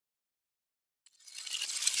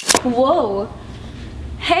Whoa.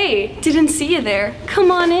 Hey, didn't see you there.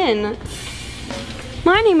 Come on in.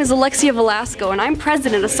 My name is Alexia Velasco, and I'm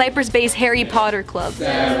president of Cypress-based Harry Potter Club.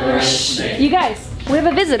 Shh. You guys, we have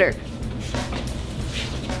a visitor.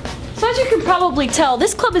 So as you can probably tell,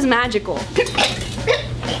 this club is magical.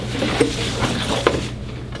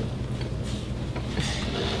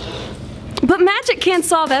 But magic can't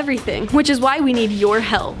solve everything, which is why we need your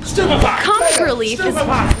help. Stupefy! Comic relief is...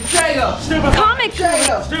 Stupefy! Comic...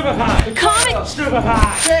 Stupefy! Comic... Stupefy!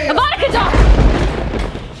 Avada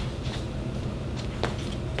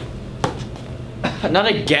Not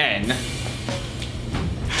again.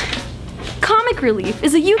 Comic Relief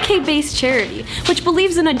is a UK-based charity which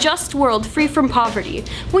believes in a just world free from poverty.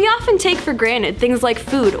 We often take for granted things like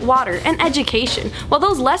food, water, and education, while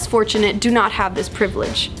those less fortunate do not have this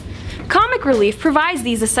privilege. Comic Relief provides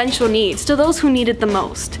these essential needs to those who need it the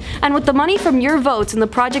most. And with the money from your votes and the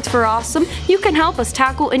Projects for Awesome, you can help us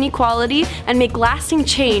tackle inequality and make lasting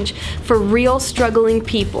change for real struggling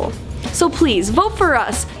people. So please, vote for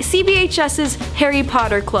us, CBHS's Harry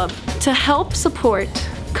Potter Club, to help support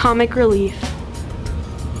Comic Relief.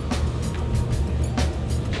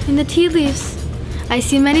 In the tea leaves, I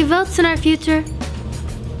see many votes in our future.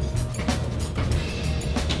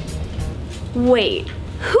 Wait,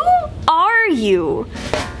 who are you?